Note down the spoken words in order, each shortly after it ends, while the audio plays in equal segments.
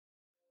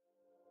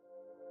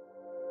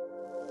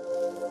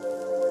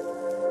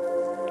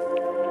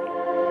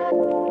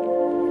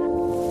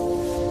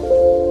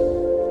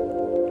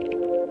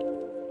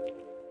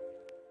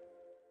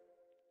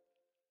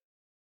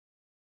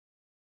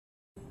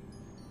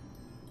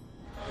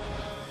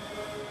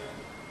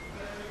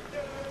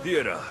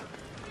Hira.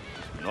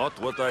 Not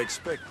what I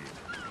expected.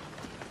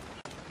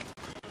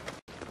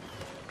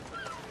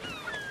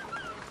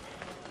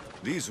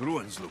 These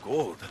ruins look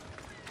old.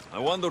 I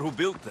wonder who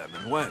built them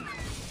and when.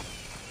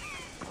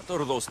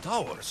 What are those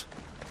towers?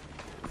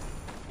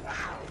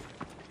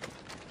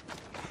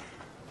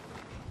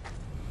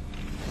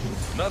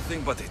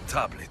 Nothing but a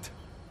tablet.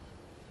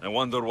 I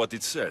wonder what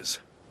it says.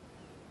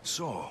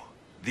 So,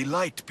 the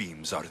light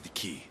beams are the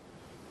key.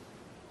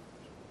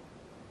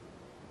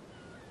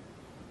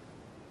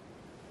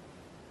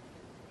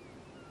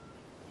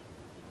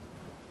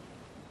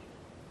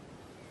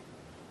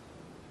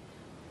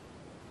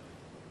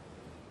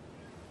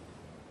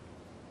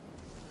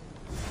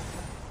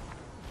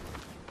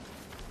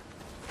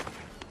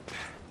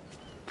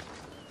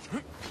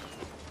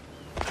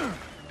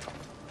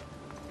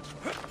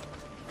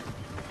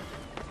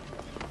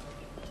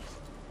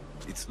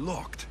 It's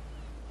locked.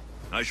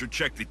 I should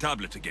check the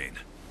tablet again.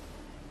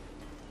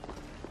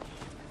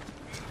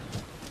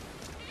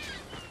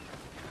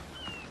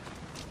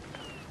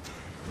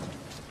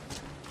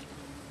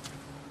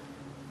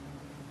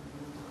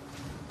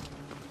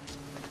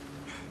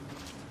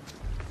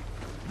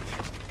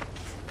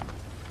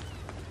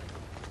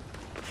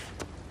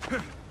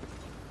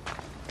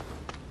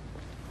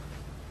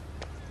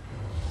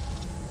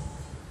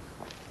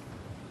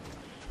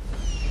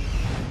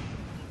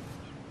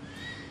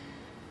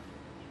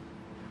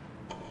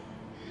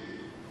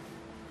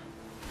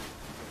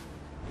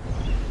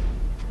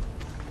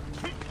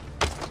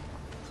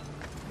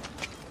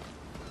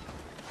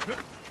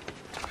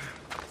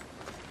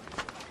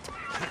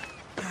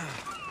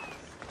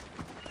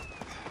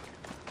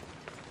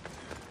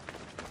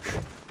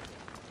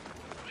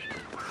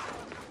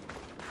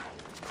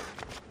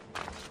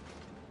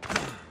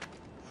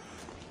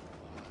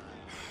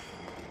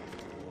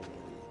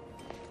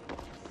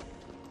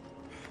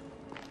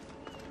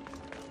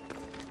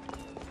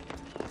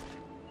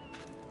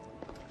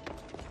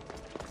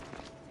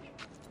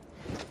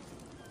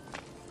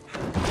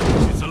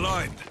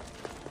 Aligned.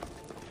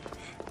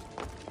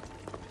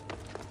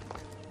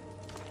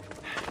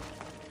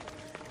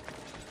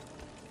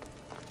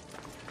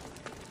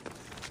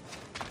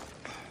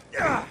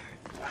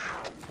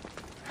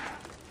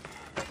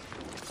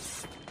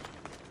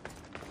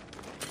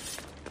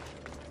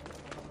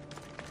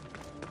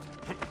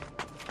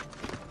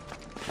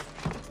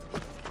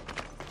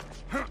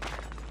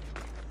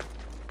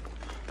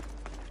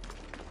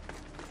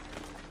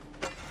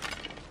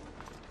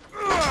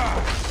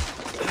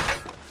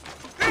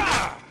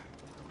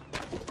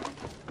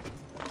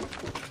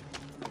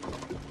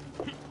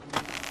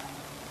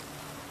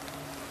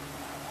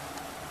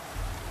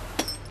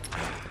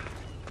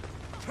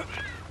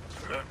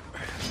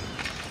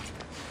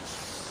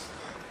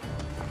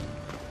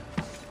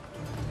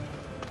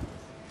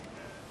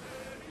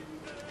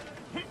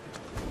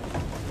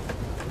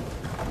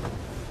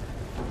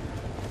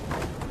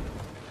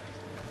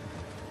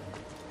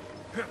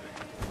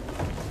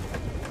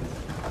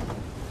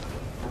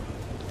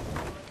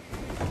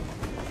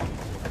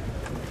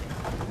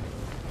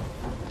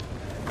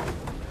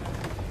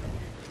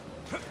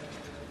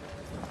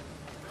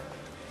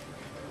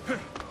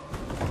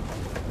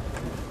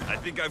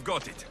 I think I've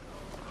got it.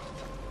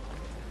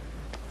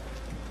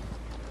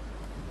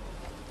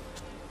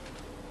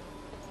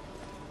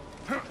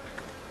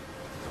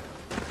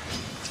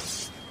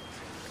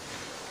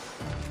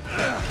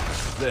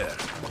 There.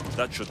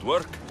 That should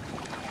work.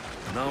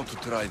 Now to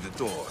try the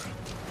door.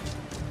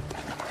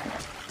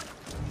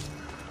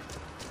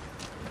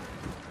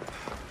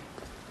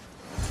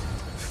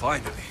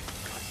 Finally.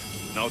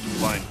 Now to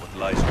find what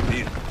lies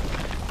within.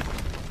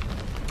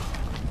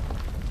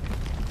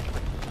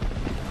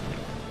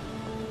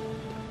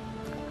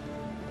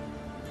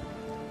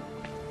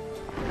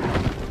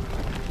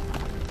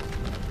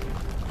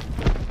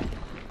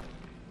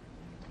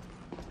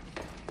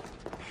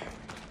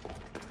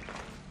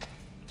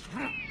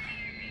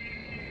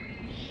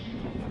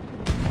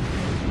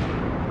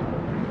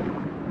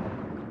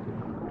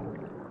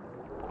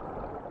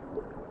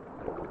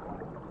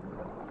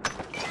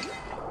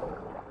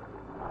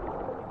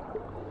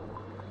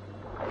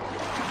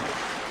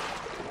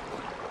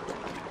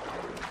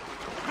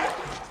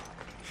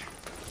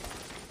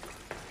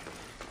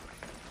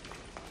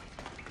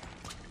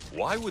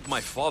 Why would my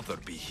father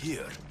be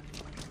here?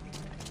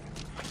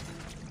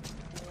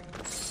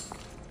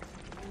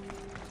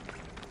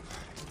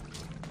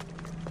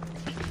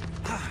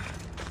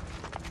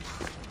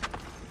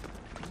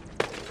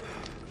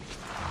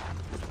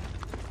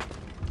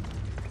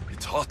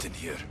 It's hot in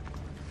here.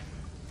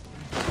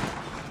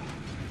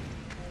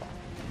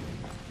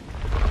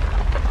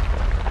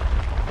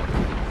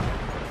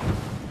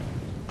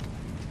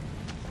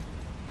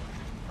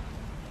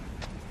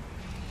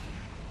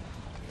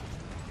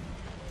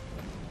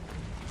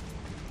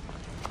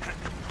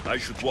 I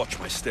should watch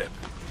my step.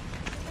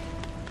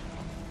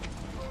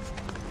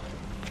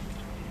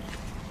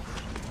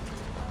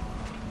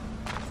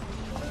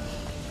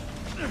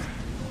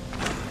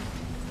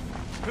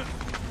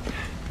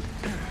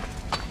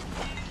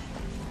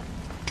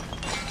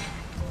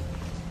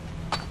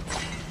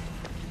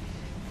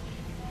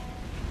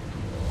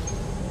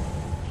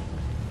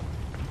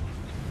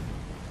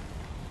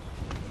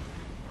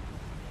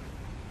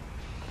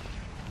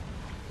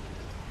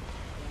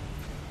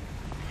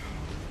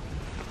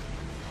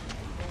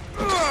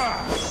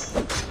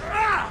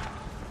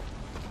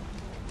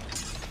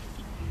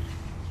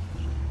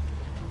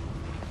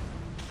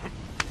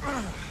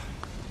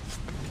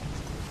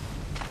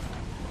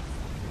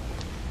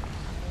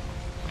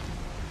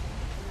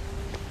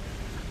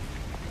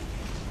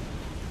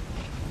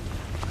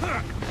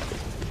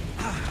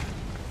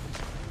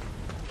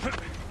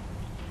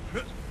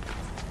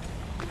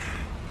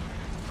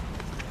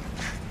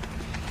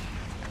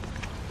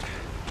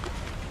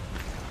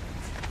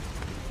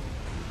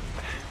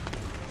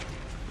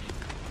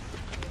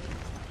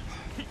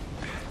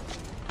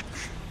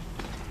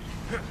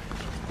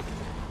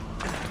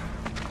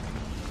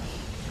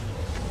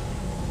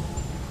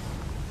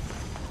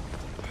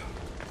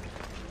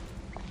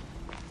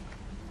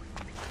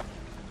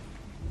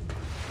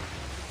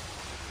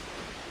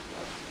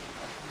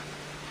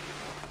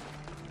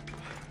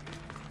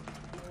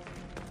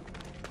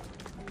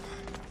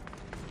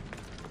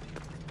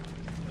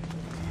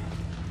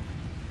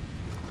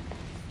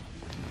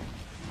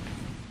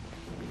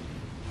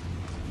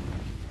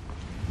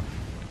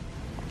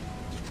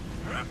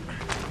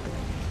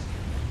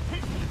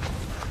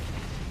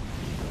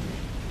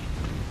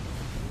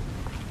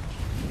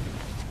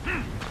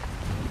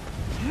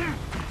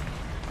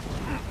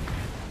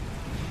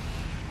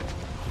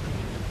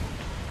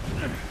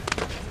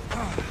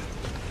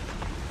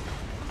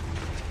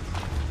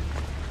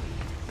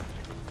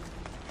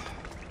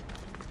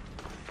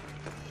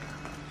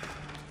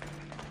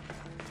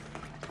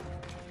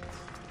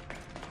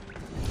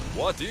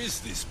 What is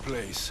this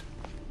place?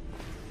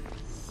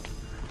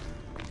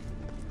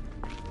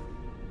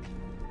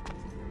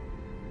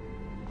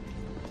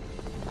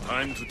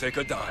 Time to take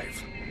a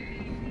dive.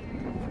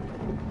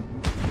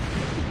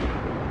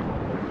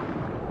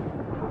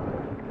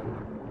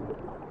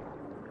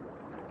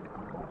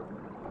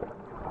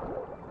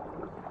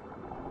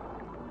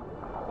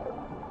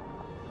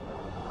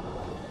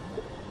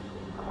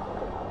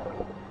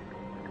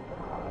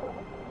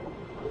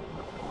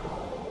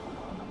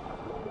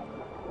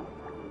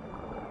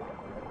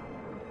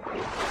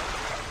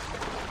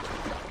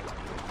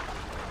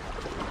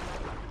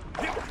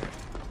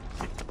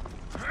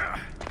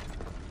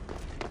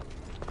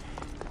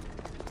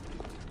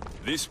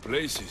 This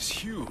place is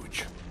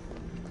huge.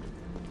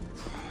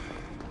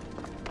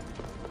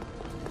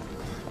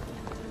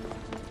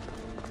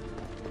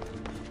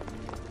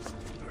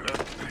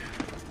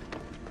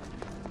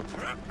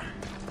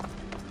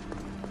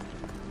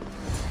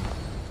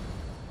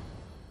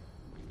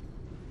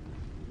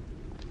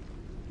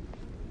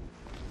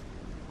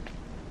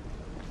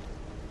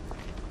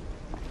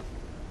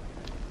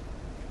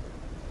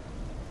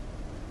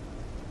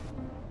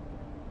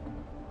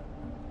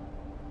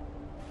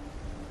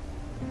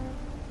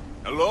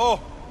 Hello?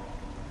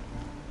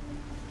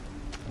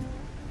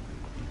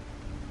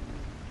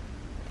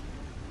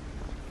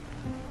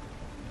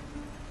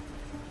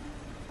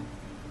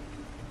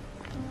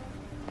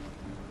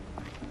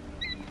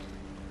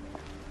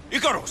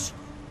 Icarus!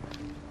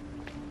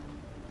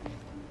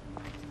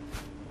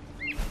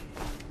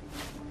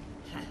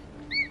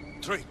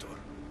 Traitor.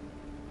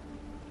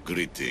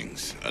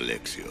 Greetings,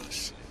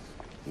 Alexios.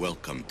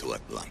 Welcome to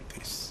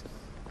Atlantis.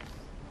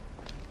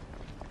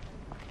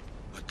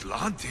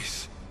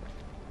 Atlantis?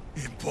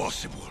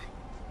 Impossible.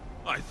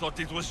 I thought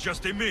it was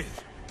just a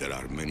myth. There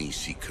are many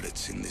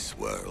secrets in this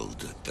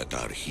world that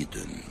are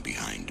hidden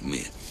behind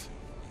myth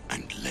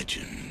and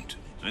legend.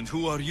 And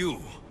who are you?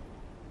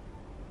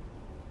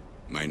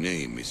 My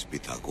name is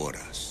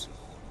Pythagoras.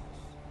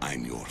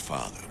 I'm your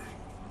father.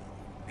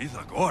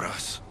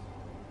 Pythagoras?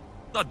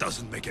 That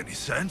doesn't make any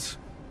sense.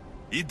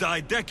 He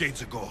died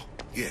decades ago.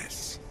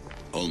 Yes,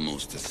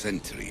 almost a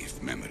century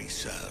if memory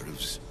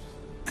serves.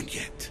 And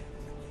yet,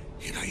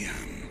 here I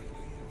am,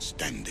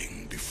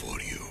 standing before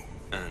you.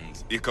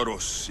 And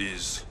Icarus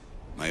is...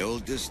 My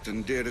oldest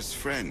and dearest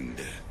friend.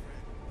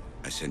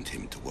 I sent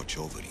him to watch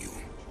over you.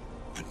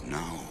 And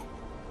now,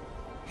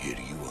 here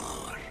you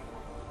are.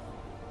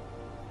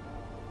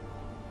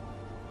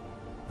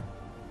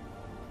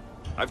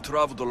 I've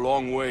traveled a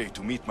long way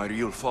to meet my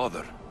real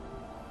father.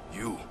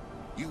 You.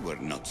 You were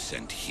not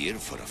sent here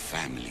for a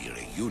family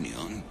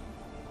reunion.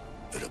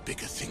 There are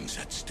bigger things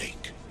at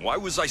stake. Why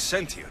was I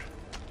sent here?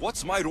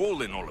 What's my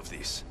role in all of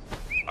this?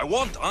 I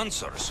want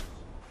answers.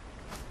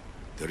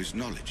 There is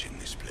knowledge in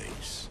this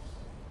place.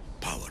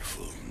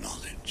 Powerful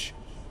knowledge.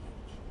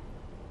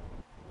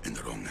 In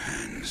the wrong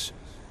hands,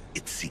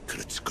 its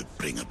secrets could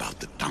bring about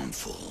the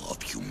downfall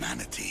of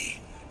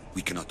humanity.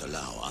 We cannot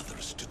allow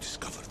others to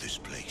discover this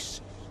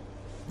place.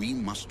 We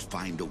must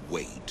find a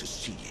way to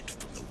seal it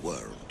from the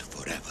world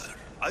forever.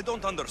 I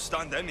don't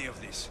understand any of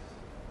this.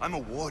 I'm a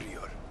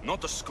warrior,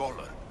 not a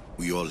scholar.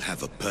 We all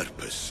have a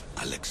purpose,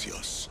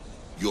 Alexios.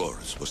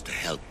 Yours was to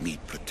help me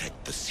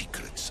protect the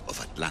secrets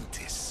of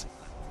Atlantis.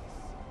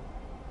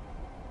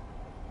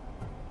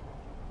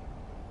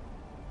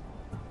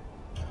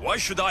 Why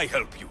should I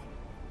help you?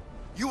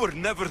 You were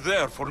never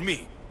there for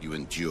me. You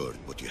endured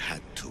what you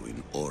had to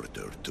in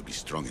order to be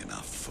strong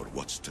enough for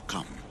what's to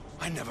come.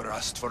 I never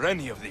asked for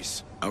any of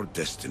this. Our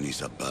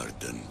destiny's a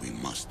burden we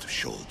must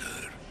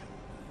shoulder.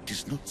 It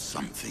is not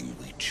something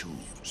we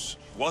choose.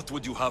 What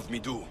would you have me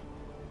do?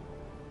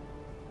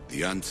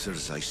 The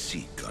answers I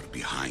seek are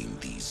behind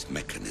these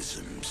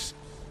mechanisms.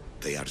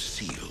 They are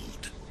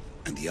sealed,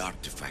 and the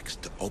artifacts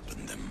to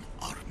open them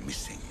are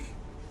missing.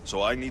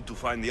 So I need to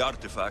find the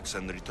artifacts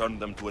and return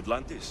them to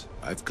Atlantis?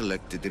 I've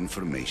collected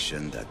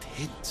information that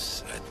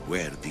hints at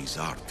where these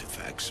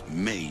artifacts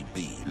may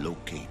be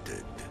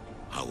located.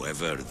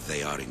 However,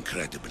 they are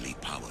incredibly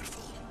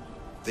powerful.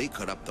 They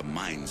corrupt the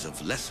minds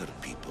of lesser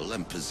people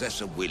and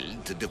possess a will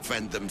to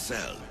defend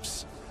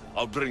themselves.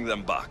 I'll bring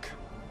them back.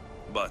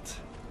 But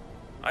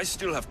I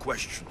still have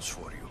questions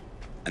for you.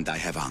 And I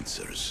have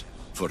answers.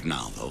 For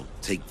now, though,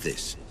 take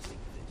this.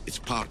 It's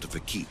part of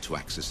a key to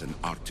access an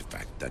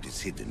artifact that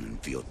is hidden in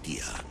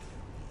Viotia.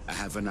 I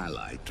have an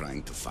ally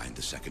trying to find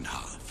the second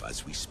half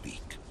as we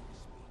speak.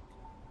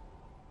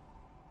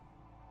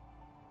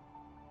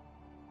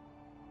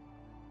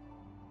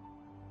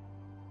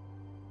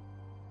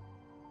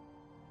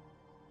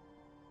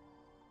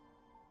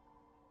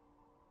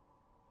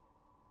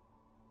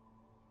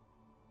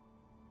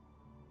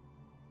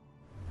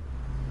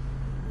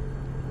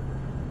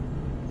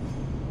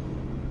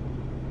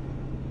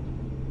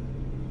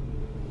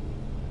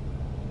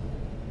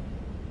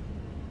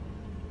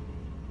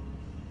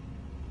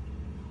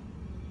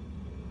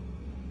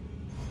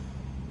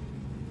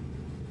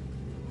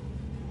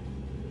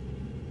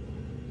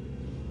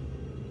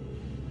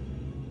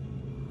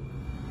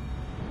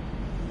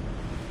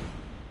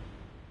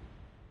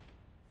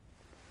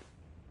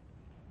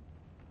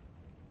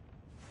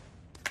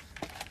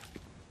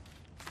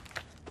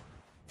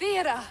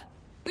 Thea!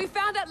 We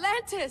found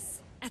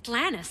Atlantis!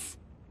 Atlantis?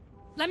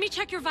 Let me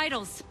check your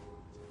vitals.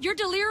 You're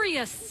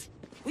delirious.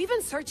 We've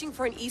been searching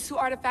for an Isu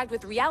artifact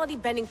with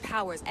reality-bending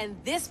powers, and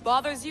this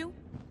bothers you?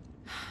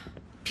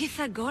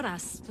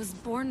 Pythagoras was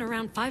born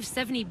around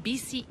 570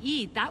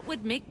 BCE. That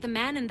would make the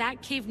man in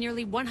that cave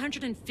nearly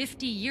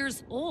 150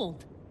 years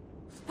old.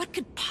 What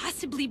could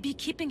possibly be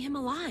keeping him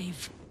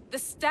alive? The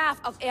staff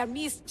of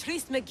Hermes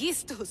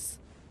Trismegistus.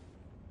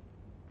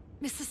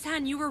 Mrs.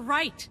 San, you were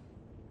right.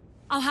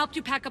 I'll help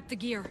you pack up the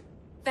gear.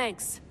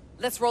 Thanks.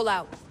 Let's roll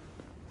out.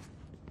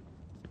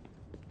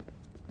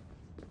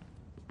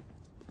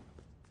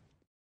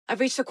 I've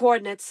reached the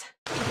coordinates.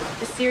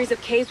 The series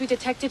of caves we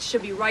detected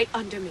should be right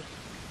under me.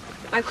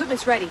 My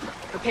equipment's ready.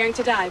 Preparing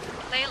to dive.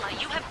 Layla,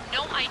 you have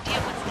no idea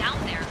what's down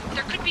there.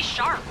 There could be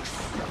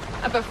sharks.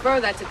 I prefer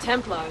that to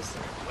Templars.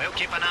 We'll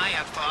keep an eye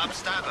out for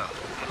Abstergo.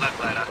 Good luck,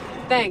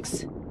 Layla.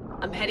 Thanks.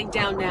 I'm heading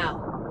down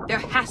now. There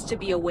has to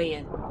be a way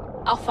in.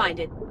 I'll find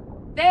it.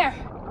 There!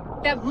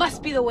 That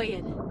must be the way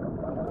in.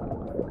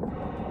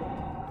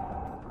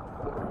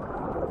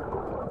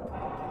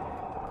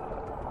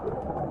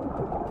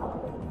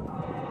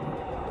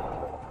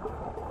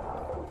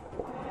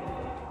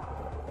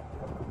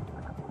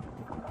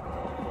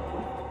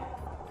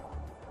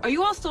 Are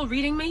you all still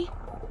reading me?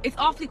 It's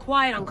awfully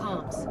quiet on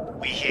comms.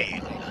 We hear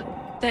you,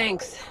 Layla.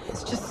 Thanks.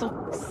 It's just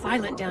so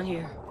silent down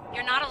here.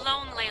 You're not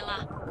alone,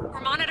 Layla. We're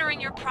monitoring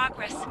your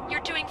progress.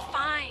 You're doing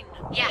fine.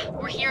 Yeah,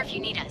 we're here if you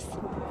need us.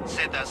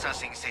 Said there's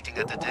nothing sitting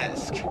at the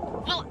desk.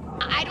 Well,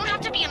 I don't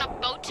have to be on a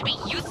boat to be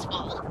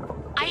useful.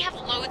 I have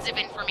loads of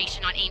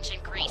information on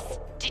ancient Greece.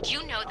 Did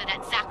you know that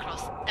at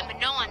Zakros, the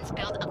Minoans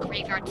built a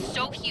graveyard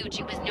so huge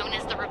it was known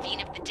as the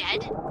Ravine of the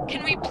Dead?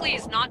 Can we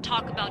please not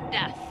talk about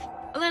death?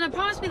 Elena,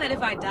 promise me that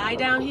if I die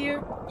down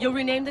here, you'll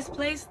rename this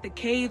place the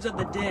Caves of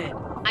the Dead.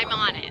 I'm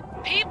on it.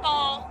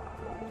 People!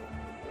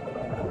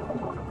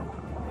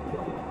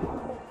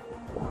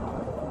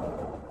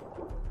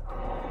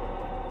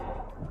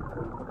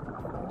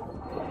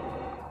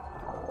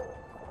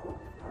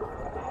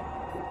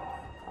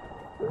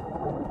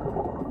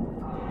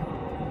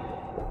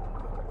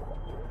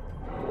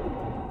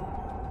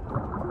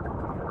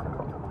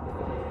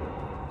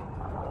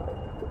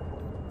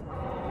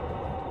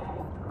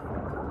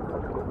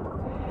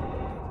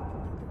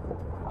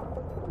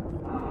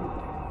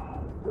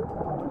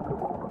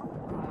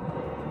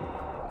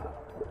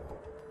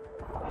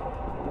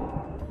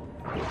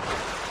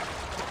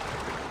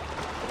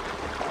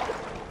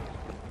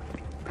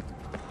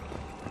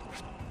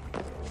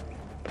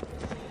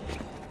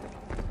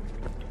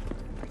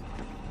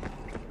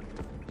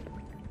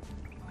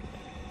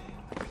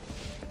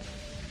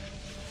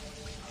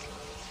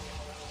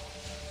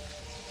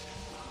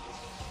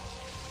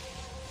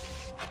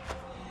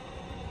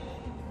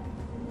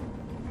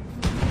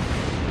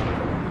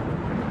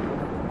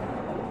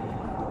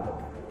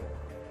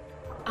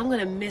 I'm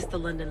gonna miss the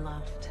London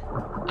loft.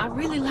 I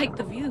really like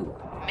the view.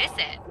 Miss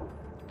it?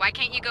 Why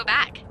can't you go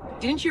back?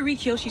 Didn't you read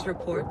Kyoshi's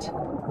report?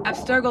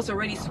 Abstergo's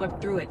already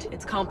swept through it.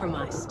 It's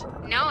compromised.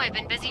 No, I've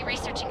been busy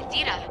researching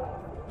Theta.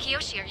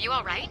 Kiyoshi, are you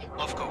alright?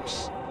 Of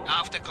course.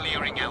 After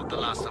clearing out the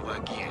last of her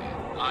gear,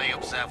 I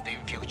observed the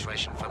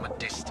infiltration from a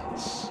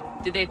distance.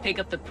 Did they pick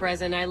up the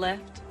present I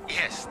left?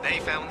 Yes, they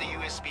found the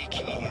USB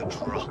key you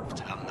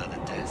dropped under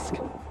the desk.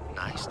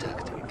 Nice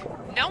tactic.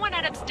 No one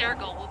at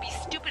Abstergo will be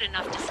stupid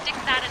enough to stick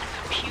that in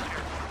a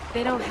computer.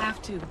 They don't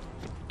have to.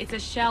 It's a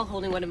shell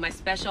holding one of my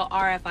special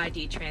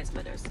RFID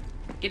transmitters.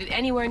 Get it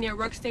anywhere near a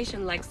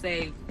workstation, like,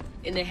 say,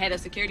 in the head of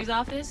security's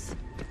office,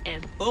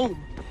 and boom.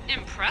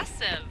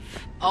 Impressive.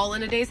 All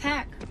in a day's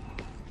hack.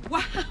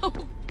 Wow!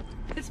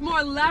 It's more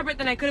elaborate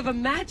than I could have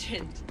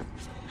imagined.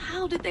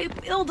 How did they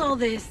build all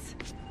this?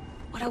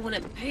 What I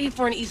wouldn't pay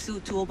for an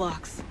Isu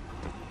toolbox.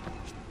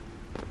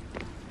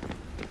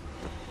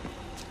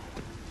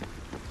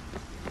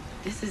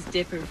 This is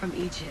different from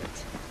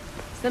Egypt.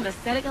 Some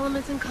aesthetic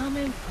elements in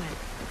common, but...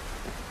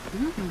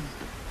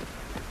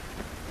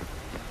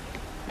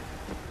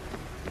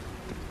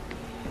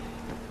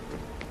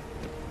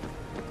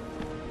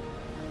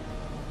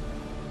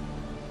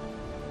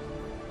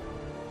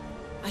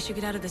 I should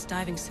get out of this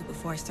diving suit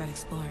before I start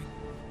exploring.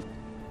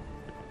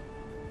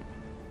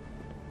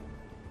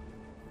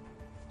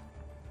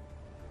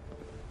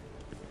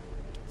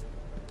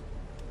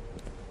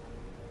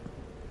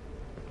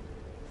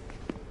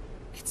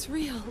 It's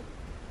real.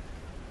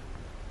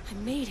 I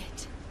made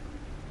it.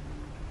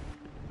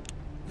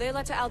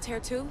 Layla to Altair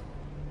 2?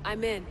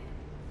 I'm in.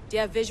 Do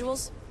you have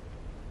visuals?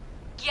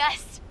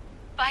 Yes!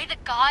 By the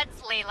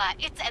gods, Layla,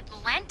 it's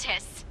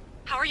Atlantis!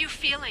 How are you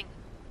feeling?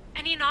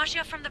 Any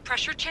nausea from the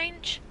pressure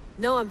change?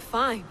 No, I'm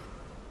fine.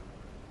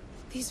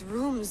 These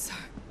rooms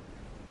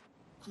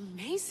are...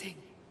 amazing.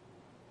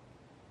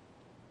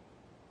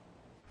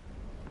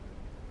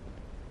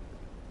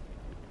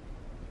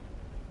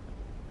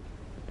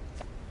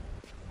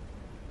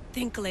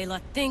 Think,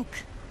 Layla, think.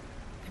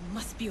 There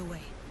must be a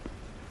way.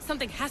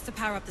 Something has to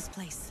power up this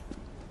place.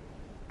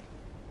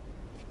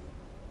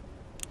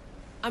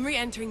 I'm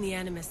re-entering the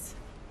Animus.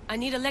 I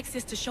need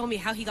Alexius to show me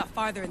how he got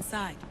farther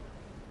inside.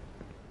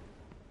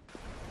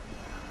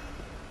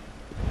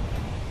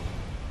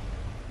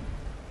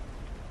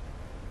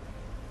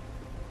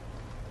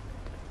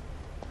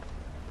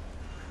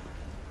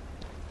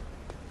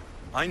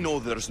 I know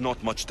there's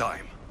not much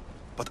time,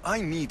 but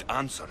I need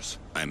answers.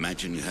 I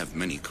imagine you have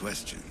many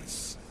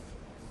questions.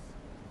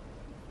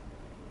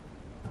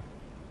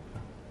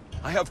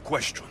 I have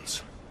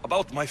questions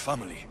about my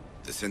family.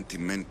 The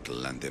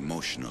sentimental and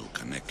emotional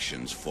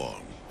connections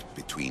formed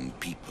between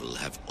people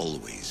have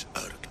always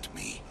irked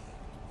me.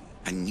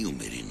 I knew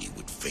Myrini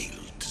would fail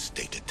to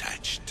stay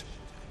detached.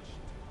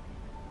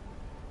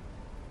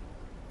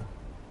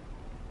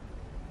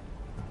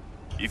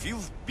 If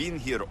you've been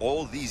here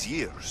all these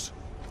years,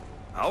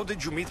 how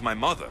did you meet my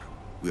mother?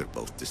 We're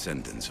both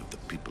descendants of the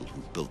people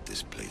who built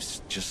this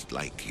place, just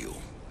like you.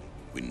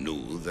 We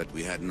knew that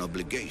we had an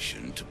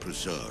obligation to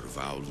preserve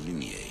our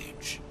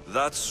lineage.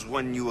 That's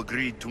when you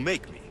agreed to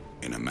make me.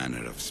 In a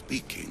manner of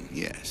speaking,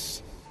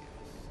 yes.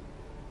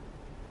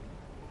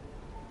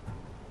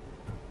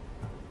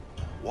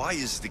 Why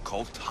is the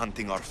cult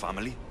hunting our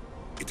family?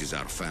 It is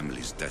our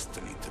family's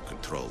destiny to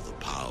control the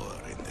power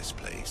in this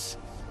place.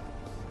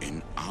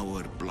 In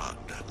our blood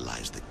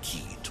lies the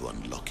key to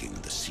unlocking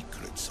the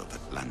secrets of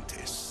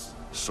Atlantis.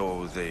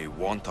 So they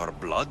want our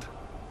blood?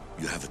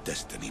 You have a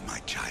destiny, my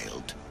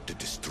child, to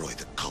destroy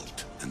the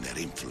cult and their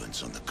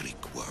influence on the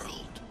Greek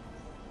world.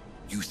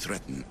 You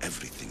threaten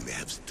everything they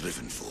have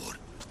striven for,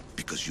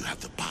 because you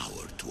have the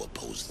power to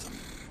oppose them.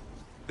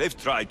 They've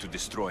tried to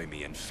destroy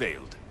me and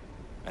failed,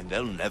 and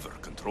they'll never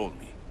control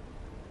me.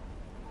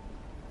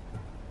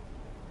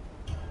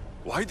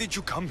 Why did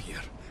you come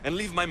here and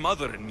leave my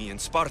mother and me in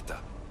Sparta?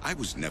 I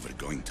was never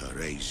going to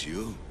erase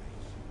you.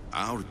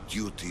 Our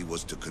duty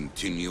was to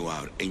continue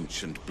our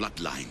ancient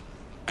bloodline,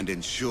 and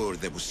ensure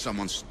there was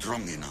someone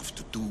strong enough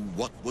to do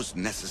what was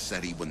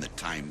necessary when the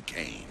time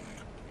came.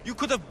 You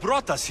could have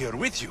brought us here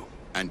with you.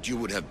 And you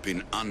would have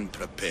been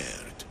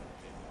unprepared.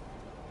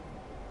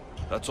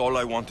 That's all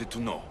I wanted to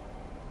know.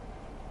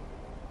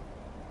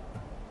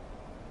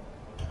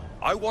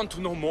 I want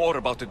to know more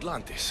about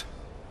Atlantis,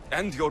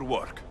 and your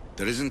work.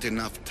 There isn't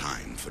enough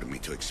time for me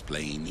to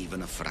explain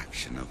even a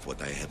fraction of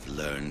what I have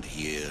learned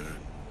here.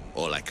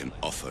 All I can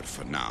offer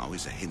for now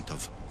is a hint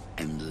of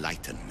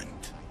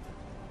enlightenment.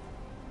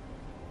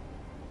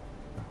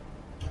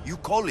 You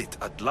call it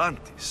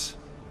Atlantis,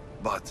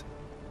 but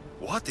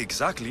what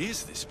exactly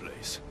is this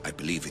place? I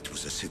believe it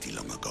was a city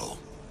long ago.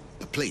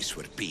 A place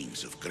where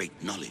beings of great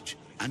knowledge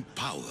and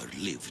power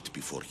lived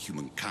before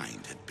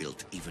humankind had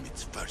built even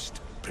its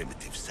first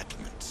primitive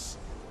settlements.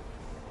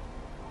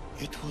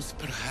 It was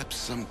perhaps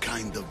some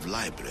kind of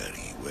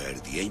library where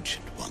the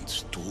Ancient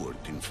Ones stored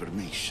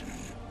information.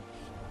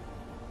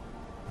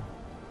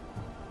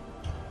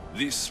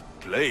 This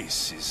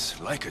place is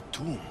like a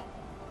tomb.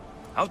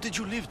 How did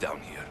you live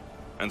down here?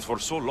 And for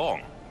so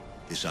long?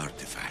 This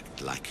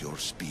artifact, like your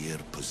spear,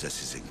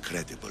 possesses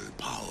incredible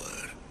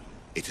power.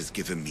 It has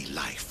given me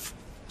life,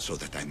 so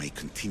that I may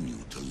continue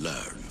to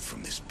learn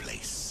from this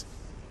place.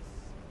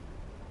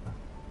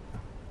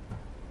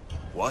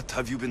 What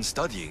have you been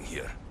studying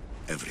here?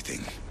 Everything.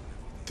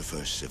 The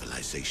first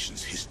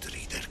civilization's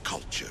history, their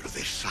culture,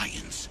 their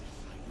science.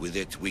 With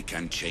it, we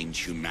can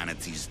change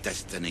humanity's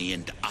destiny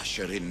and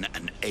usher in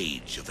an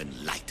age of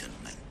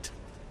enlightenment.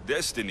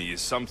 Destiny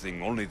is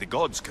something only the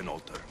gods can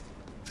alter.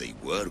 They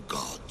were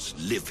gods,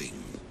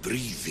 living,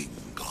 breathing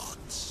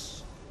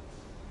gods.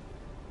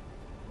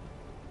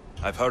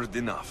 I've heard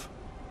enough.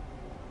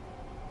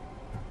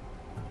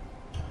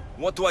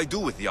 What do I do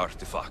with the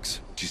artifacts?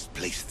 Just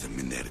place them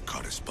in their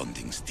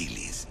corresponding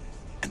steles,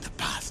 and the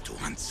path to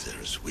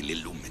answers will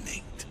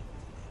illuminate.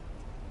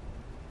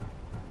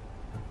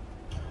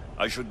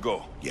 I should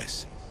go.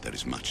 Yes, there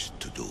is much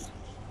to do.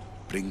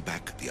 Bring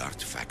back the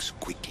artifacts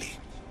quickly.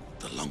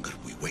 The longer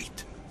we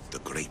wait, the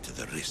greater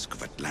the risk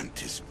of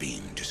Atlantis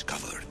being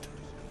discovered.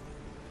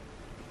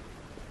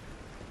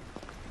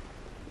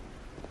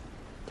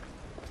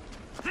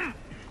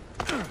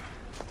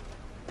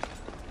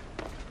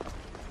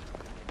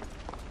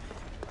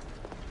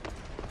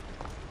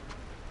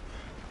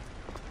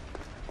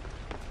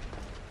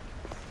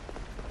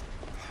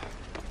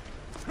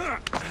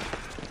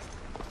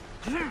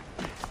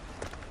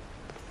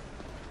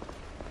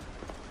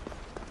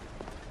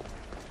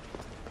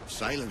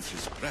 Silence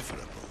is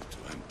preferable to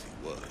empty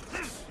words.